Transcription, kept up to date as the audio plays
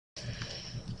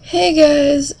Hey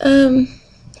guys,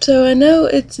 so I know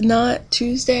it's not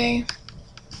Tuesday,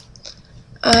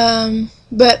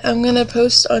 but I'm gonna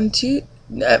post on did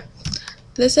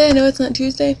I say I know it's not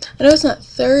Tuesday? I know it's not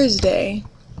Thursday.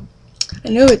 I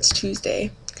know it's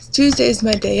Tuesday, because Tuesday is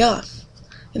my day off,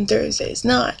 and Thursday is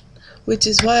not, which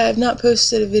is why I've not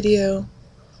posted a video.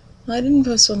 Well, I didn't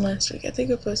post one last week. I think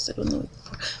I posted one the week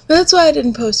before. But that's why I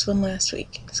didn't post one last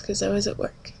week. It's because I was at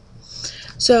work.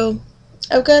 So,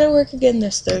 I've got to work again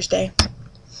this Thursday.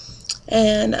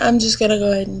 And I'm just gonna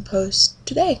go ahead and post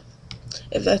today,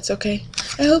 if that's okay.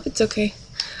 I hope it's okay.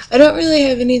 I don't really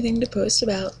have anything to post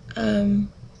about.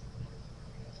 I'm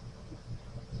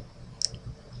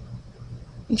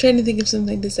trying to think of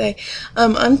something to say.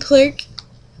 On Plurk,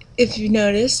 if you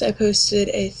noticed, I posted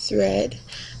a thread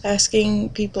asking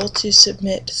people to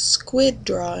submit squid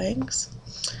drawings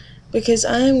because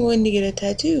I'm going to get a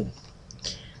tattoo.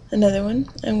 Another one.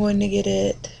 I'm going to get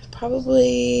it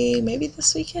probably maybe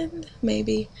this weekend,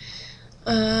 maybe.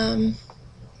 I'm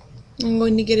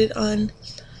going to get it on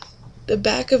the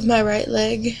back of my right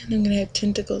leg, and I'm going to have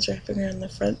tentacles wrapping around the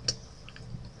front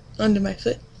onto my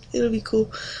foot. It'll be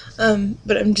cool.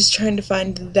 But I'm just trying to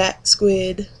find that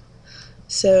squid.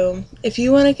 So if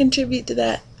you want to contribute to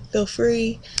that, feel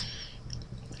free.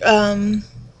 And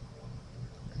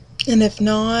if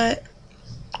not,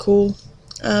 cool.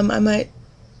 I might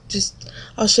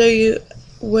I'll show you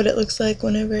what it looks like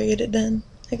whenever I get it done,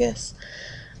 I guess.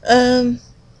 And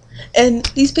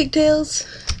these pigtails,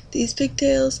 they're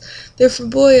for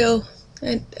Boyo.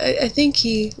 I think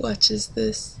he watches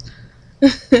this.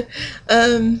 But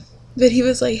he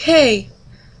was like, hey,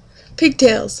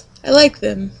 pigtails, I like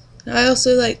them. I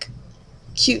also like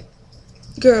cute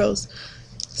girls.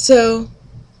 So,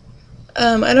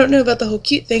 I don't know about the whole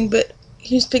cute thing, but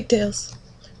here's pigtails,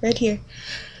 right here.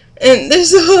 And they're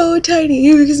so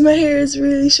tiny because my hair is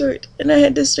really short, and I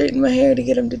had to straighten my hair to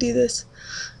get him to do this.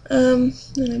 And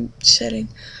I'm shedding.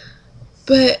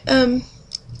 But,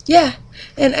 yeah.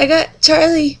 And I got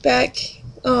Charlie back.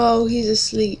 Oh, he's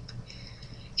asleep.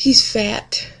 He's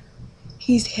fat.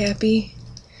 He's happy.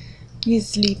 He's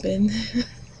sleeping.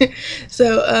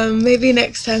 So, maybe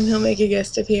next time he'll make a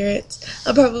guest appearance.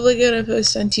 I'm probably gonna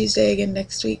post on Tuesday again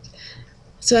next week.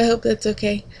 So I hope that's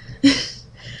okay.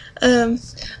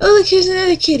 Oh look, here's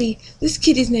another kitty. This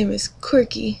kitty's name is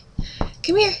Quirky.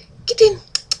 Come here. Get in.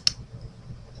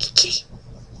 Kitty.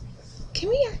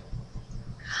 Come here.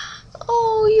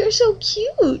 Oh, you're so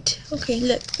cute. Okay,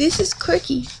 look. This is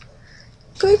Quirky.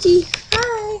 Quirky,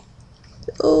 hi.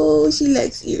 Oh, she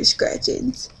likes ear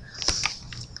scratchings.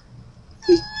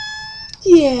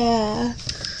 Yeah.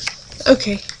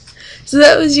 Okay. So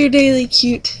that was your daily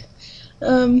cute.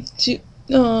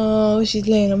 Oh, she's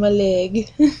laying on my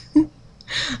leg.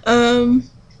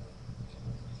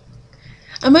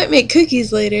 I might make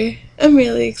cookies later. I'm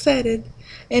really excited.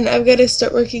 And I've got to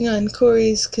start working on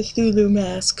Corey's Cthulhu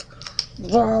mask.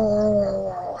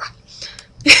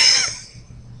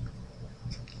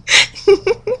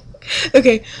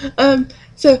 Okay,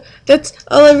 so that's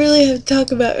all I really have to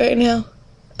talk about right now.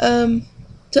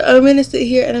 So I'm going to sit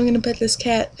here and I'm going to pet this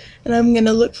cat, and I'm going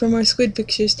to look for more squid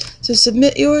pictures. So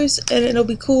submit yours and it'll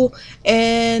be cool,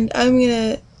 and I'm going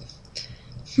to,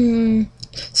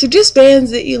 suggest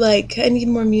bands that you like. I need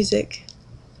more music.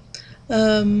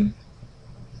 I've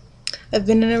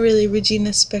been in a really Regina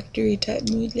Spektor-y type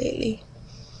mood lately.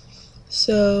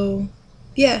 So,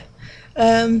 yeah.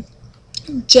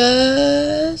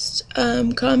 Just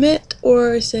comment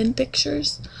or send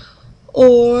pictures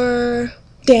or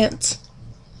dance,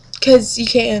 because you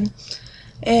can.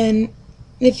 And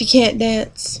if you can't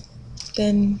dance,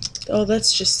 then, oh,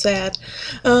 that's just sad.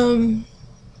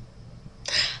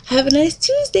 Have a nice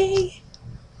Tuesday.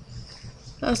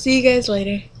 I'll see you guys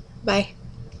later. Bye.